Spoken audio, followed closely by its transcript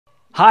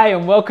Hi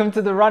and welcome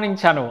to the running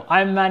channel.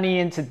 I'm Manny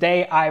and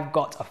today I've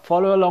got a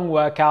follow along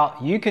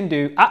workout you can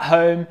do at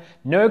home,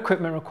 no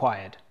equipment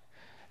required.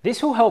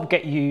 This will help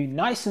get you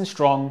nice and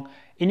strong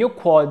in your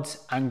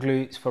quads and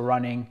glutes for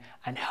running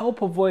and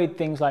help avoid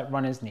things like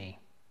runner's knee.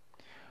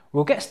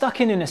 We'll get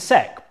stuck in a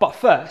sec, but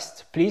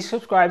first, please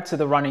subscribe to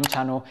the running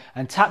channel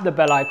and tap the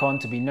bell icon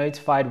to be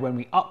notified when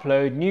we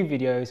upload new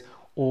videos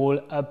all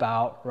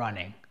about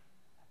running.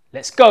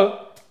 Let's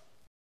go!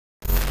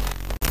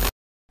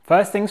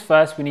 First things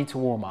first, we need to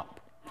warm up.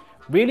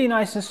 Really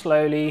nice and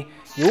slowly,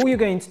 all you're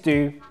going to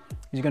do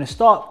is you're going to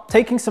start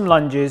taking some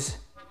lunges,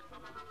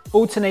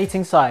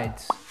 alternating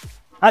sides.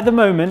 At the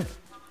moment,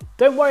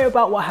 don't worry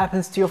about what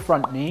happens to your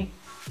front knee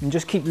and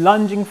just keep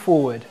lunging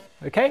forward,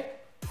 okay?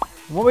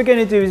 And what we're going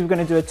to do is we're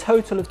going to do a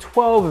total of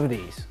 12 of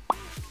these.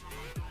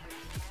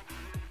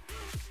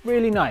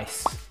 Really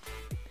nice.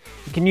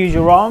 You can use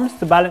your arms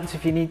to balance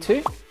if you need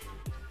to.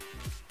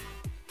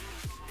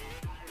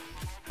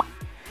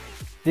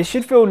 This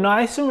should feel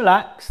nice and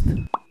relaxed.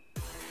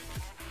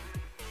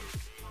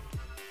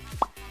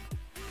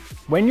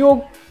 When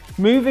you're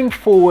moving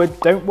forward,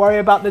 don't worry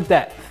about the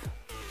depth.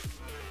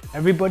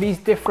 Everybody's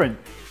different.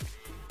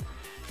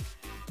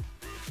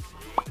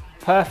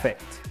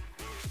 Perfect.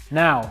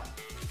 Now,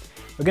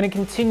 we're going to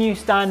continue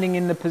standing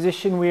in the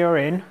position we are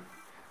in.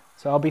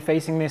 So I'll be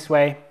facing this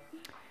way.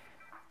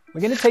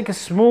 We're going to take a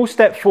small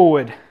step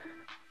forward.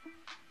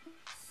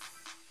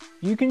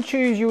 You can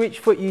choose which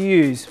foot you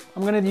use.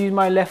 I'm going to use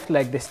my left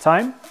leg this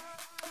time.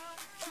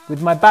 With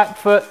my back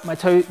foot,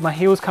 my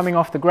heels coming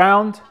off the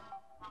ground,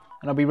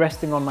 and I'll be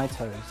resting on my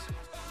toes.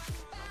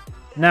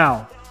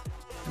 Now,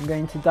 I'm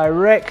going to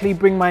directly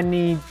bring my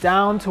knee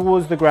down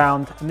towards the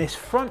ground, and this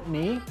front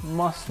knee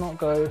must not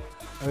go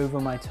over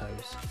my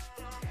toes.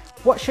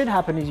 What should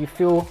happen is you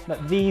feel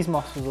that these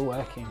muscles are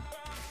working,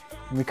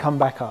 and we come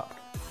back up.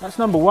 That's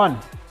number one.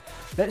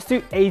 Let's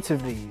do 8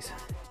 of these.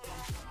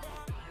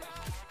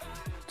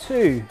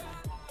 2.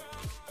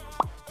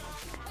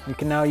 We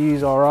can now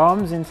use our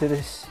arms into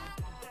this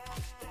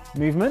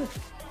movement.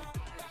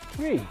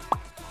 3.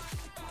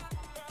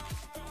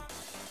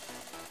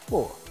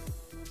 4.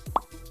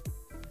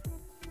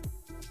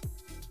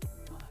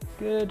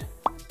 Good.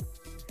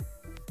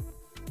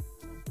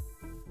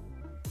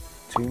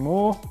 2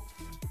 more.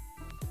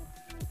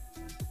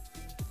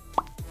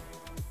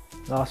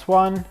 Last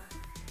one.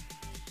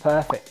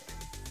 Perfect.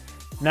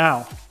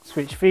 Now,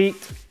 switch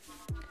feet.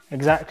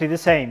 Exactly the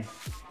same.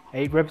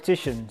 8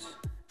 repetitions.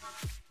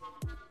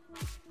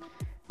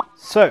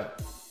 So,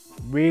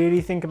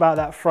 really think about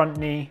that front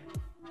knee,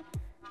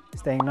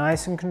 staying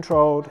nice and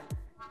controlled.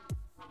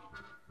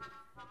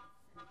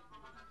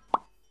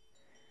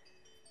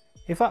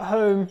 If at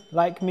home,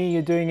 like me,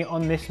 you're doing it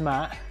on this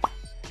mat,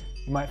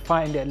 you might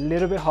find it a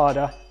little bit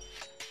harder.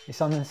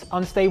 It's on an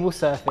unstable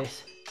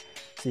surface,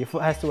 so your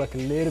foot has to work a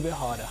little bit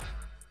harder.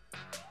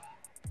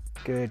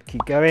 Good,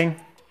 keep going.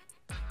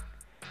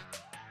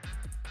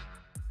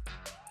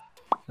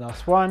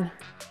 Last one.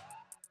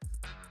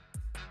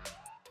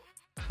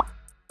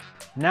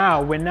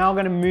 Now, we're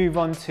going to move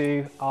on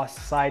to our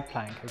side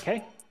plank,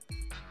 okay?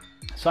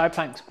 Side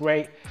plank's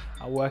great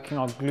at working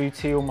our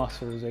gluteal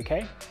muscles,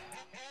 okay?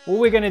 All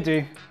we're going to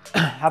do,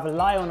 have a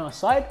lie on our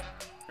side.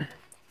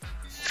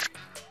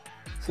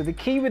 So the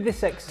key with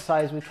this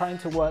exercise, we're trying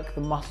to work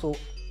the muscle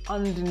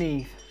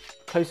underneath,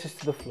 closest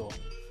to the floor.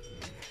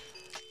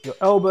 Your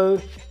elbow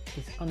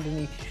is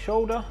underneath your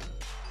shoulder.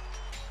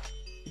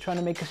 You're trying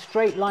to make a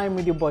straight line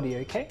with your body,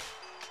 okay?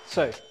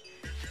 So,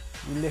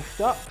 you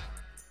lift up,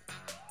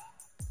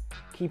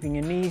 keeping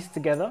your knees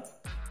together.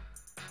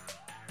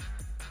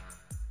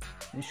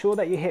 Ensure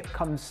that your hip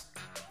comes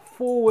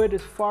forward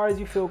as far as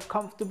you feel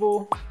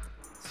comfortable.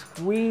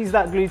 Squeeze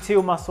that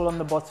gluteal muscle on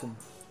the bottom.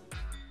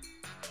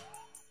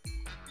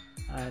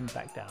 And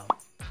back down,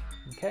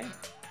 okay?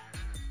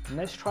 And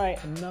let's try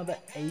another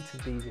 8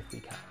 of these if we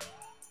can.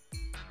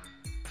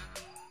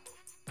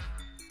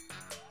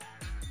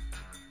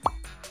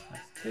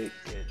 Good.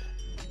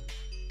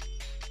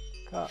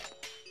 Up.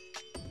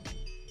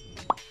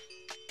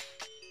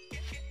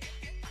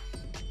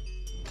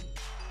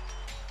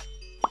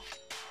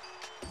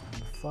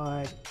 Number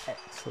 5,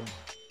 excellent.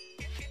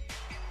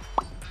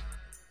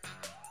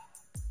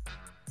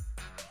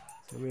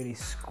 So really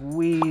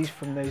squeeze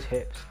from those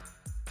hips.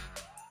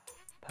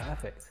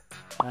 Perfect.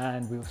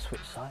 And we'll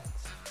switch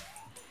sides.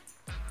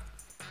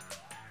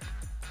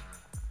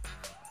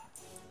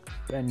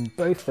 Bend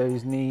both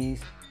those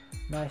knees.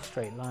 Nice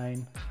straight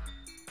line.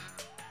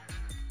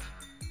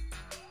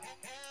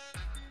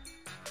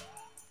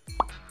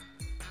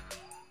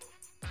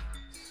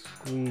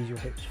 Squeeze your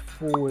hips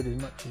forward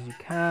as much as you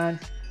can.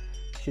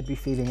 You should be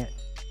feeling it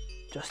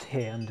just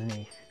here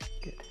underneath.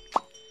 Good.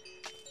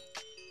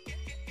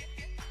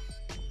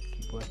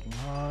 Keep working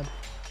hard.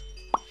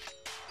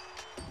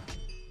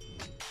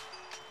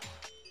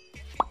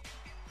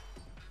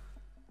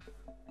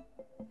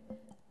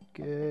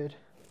 Good.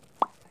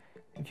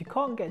 If you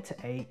can't get to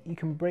 8, you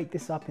can break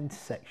this up into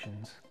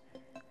sections.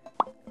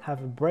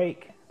 Have a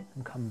break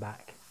and come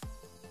back.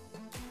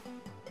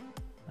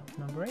 That was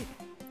number 8.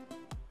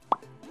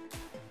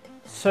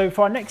 So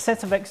for our next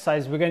set of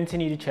exercises, we're going to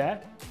need a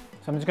chair. So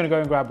I'm just going to go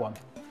and grab one.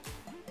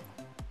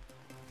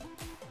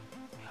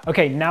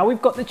 Okay, now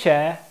we've got the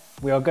chair,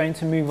 we are going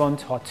to move on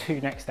to our two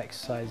next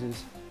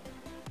exercises.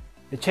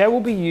 The chair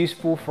will be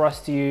useful for us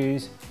to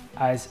use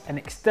as an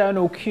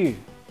external cue.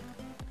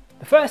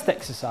 The first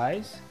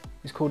exercise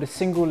is called a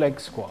single leg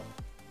squat.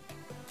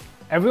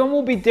 Everyone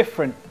will be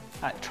different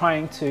at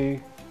trying to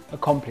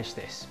accomplish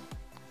this.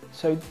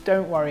 So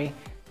don't worry,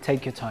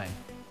 take your time.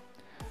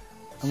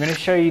 I'm going to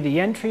show you the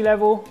entry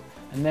level,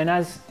 and then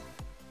as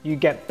you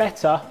get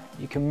better,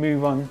 you can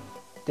move on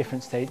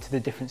to the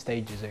different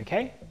stages,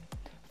 okay?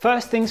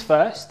 First things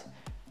first,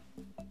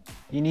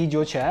 you need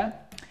your chair.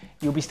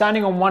 You'll be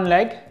standing on one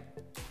leg.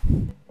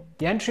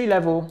 The entry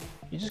level,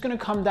 you're just going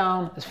to come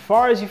down as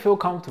far as you feel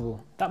comfortable.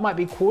 That might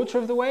be a quarter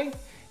of the way,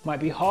 might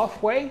be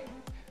halfway, and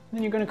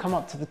then you're going to come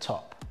up to the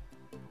top.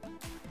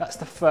 That's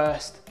the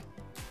first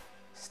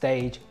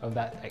stage of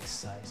that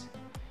exercise.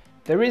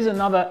 There is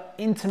another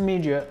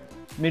intermediate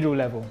middle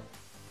level.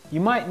 You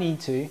might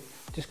need to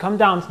just come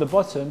down to the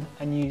bottom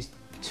and use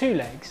two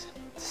legs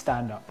to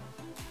stand up.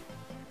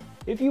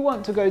 If you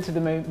want to go to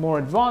the more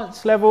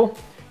advanced level,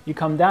 you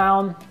come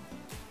down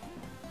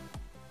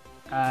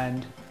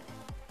and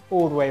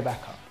all the way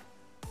back up.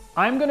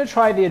 I'm going to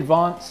try the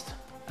advanced,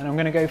 and I'm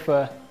going to go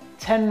for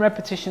 10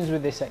 repetitions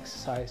with this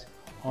exercise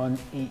on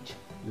each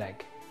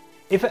leg.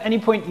 If at any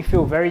point you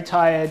feel very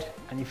tired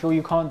and you feel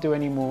you can't do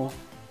any more,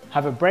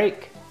 have a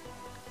break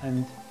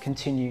and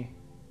continue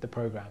the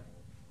program.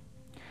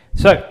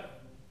 So,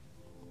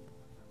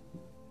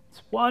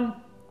 it's 1,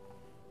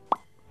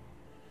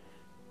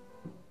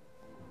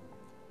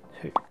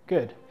 2,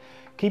 good.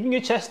 Keeping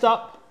your chest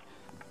up,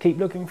 keep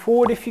looking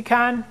forward if you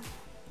can.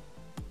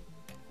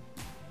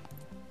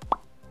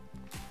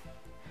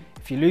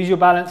 If you lose your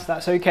balance,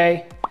 that's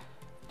okay.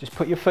 Just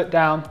put your foot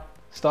down,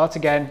 start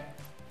again.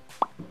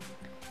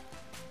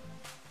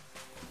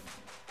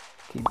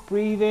 Keep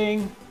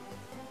breathing.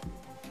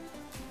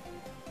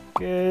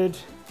 Good.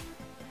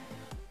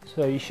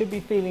 So you should be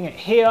feeling it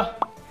here.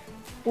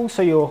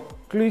 Also your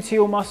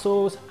gluteal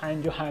muscles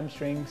and your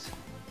hamstrings.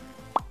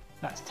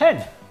 That's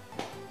 10.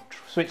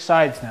 Switch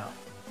sides now.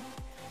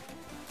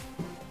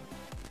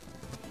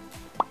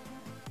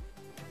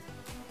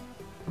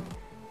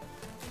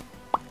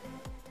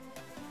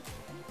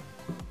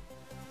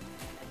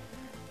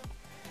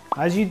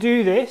 As you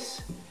do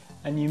this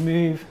and you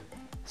move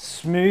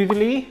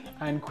smoothly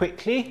and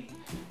quickly,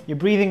 your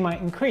breathing might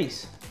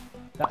increase.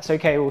 That's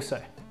okay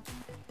also.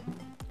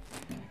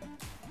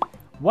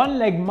 One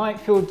leg might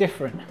feel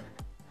different,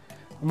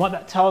 and what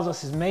that tells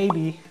us is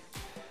maybe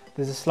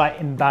there's a slight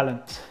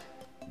imbalance.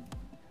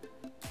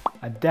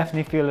 I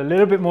definitely feel a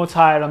little bit more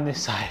tired on this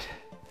side.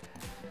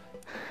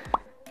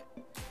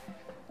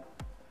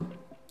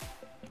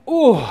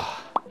 Ooh,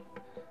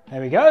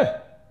 there we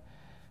go.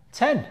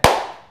 10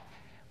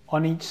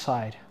 on each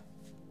side.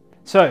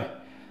 So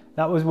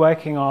that was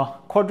working our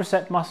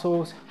quadricep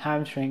muscles,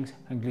 hamstrings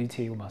and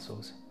gluteal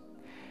muscles.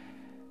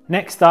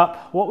 Next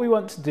up, what we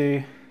want to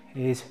do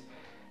is,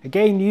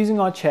 again using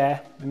our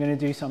chair, I'm going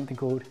to do something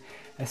called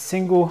a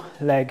single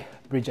leg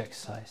bridge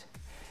exercise.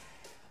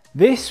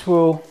 This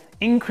will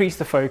increase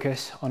the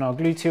focus on our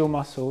gluteal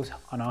muscles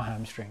and our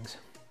hamstrings.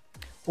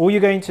 All you're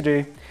going to do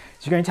is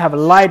you're going to have a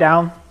lie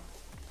down.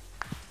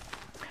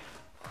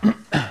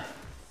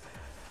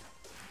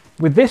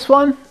 With this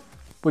one,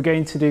 we're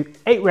going to do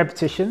 8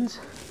 repetitions.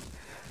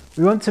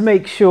 We want to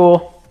make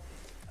sure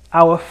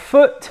our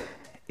foot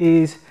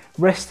is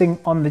resting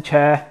on the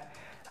chair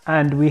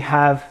and we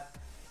have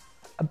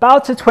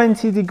about a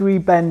 20-degree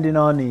bend in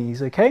our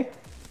knees, okay?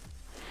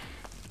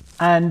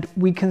 And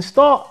we can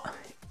start,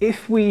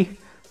 if we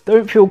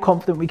don't feel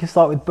confident, we can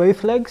start with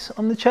both legs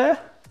on the chair.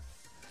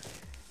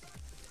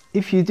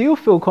 If you do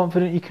feel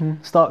confident, you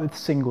can start with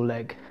single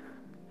leg.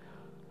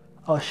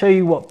 I'll show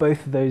you what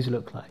both of those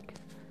look like.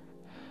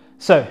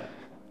 So,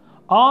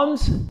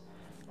 arms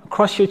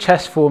across your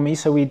chest for me,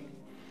 so we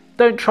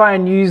don't try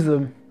and use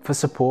them for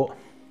support.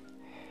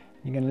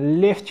 You're going to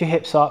lift your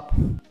hips up,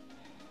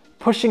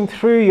 pushing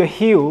through your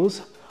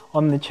heels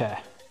on the chair.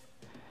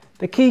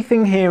 The key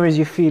thing here is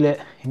you feel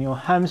it in your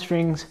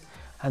hamstrings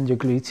and your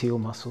gluteal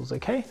muscles,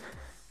 okay?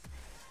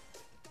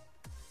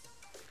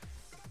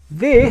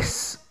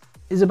 This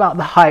is about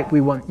the height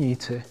we want you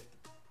to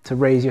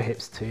raise your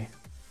hips to.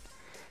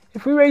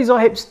 If we raise our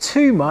hips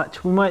too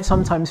much, we might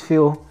sometimes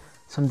feel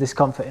some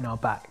discomfort in our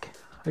back,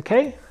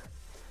 okay?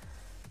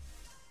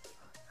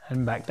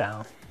 And back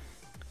down.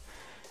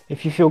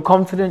 If you feel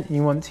confident and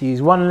you want to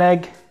use one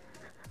leg,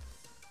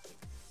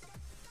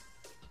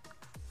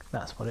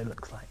 that's what it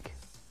looks like.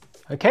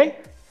 Okay?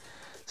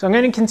 So I'm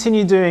going to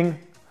continue doing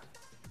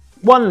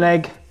one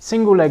leg,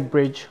 single leg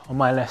bridge on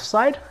my left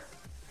side.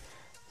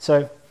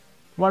 So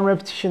 1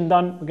 repetition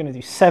done, we're going to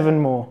do 7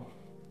 more.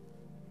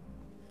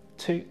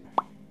 2,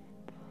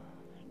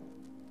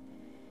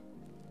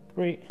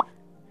 3,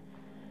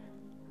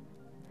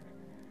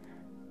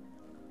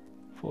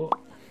 4,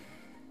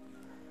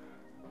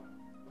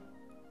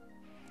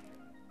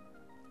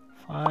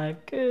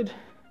 5, good.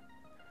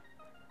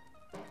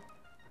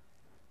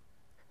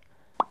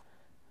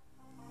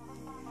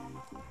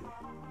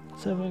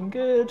 7,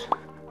 good.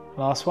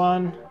 Last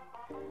one.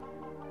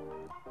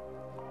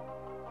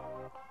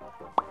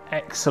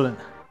 Excellent.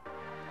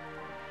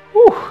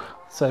 Whew.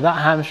 So that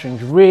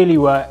hamstring's really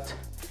worked.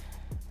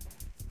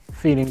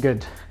 Feeling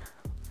good.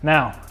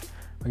 Now,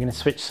 we're gonna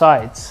switch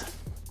sides.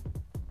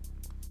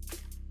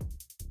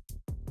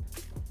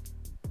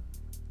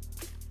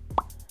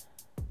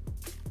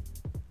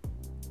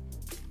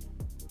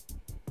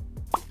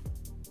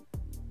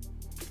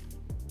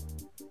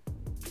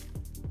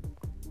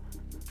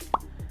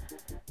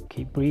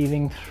 Keep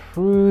breathing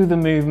through the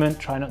movement.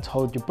 Try not to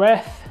hold your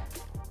breath.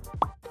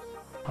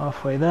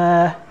 Halfway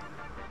there.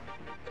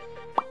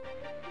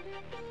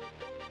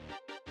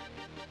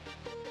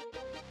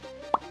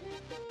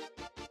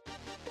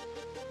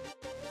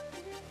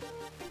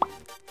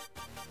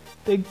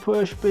 Big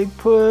push, big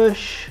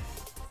push.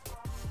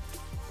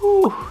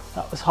 Ooh,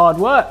 that was hard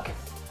work.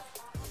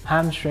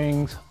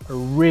 Hamstrings are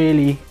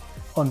really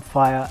on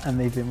fire and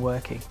they've been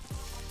working.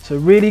 So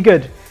really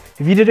good.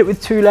 If you did it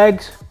with 2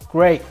 legs,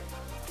 great.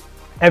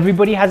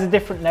 Everybody has a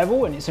different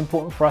level and it's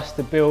important for us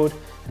to build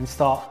and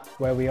start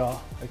where we are,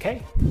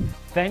 okay?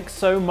 Thanks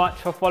so much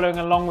for following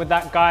along with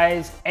that,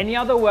 guys. Any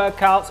other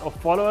workouts or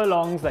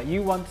follow-alongs that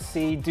you want to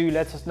see, do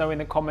let us know in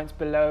the comments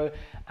below,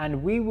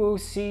 and we will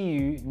see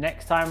you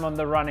next time on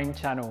the running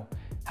channel.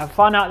 Have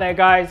fun out there,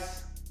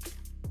 guys.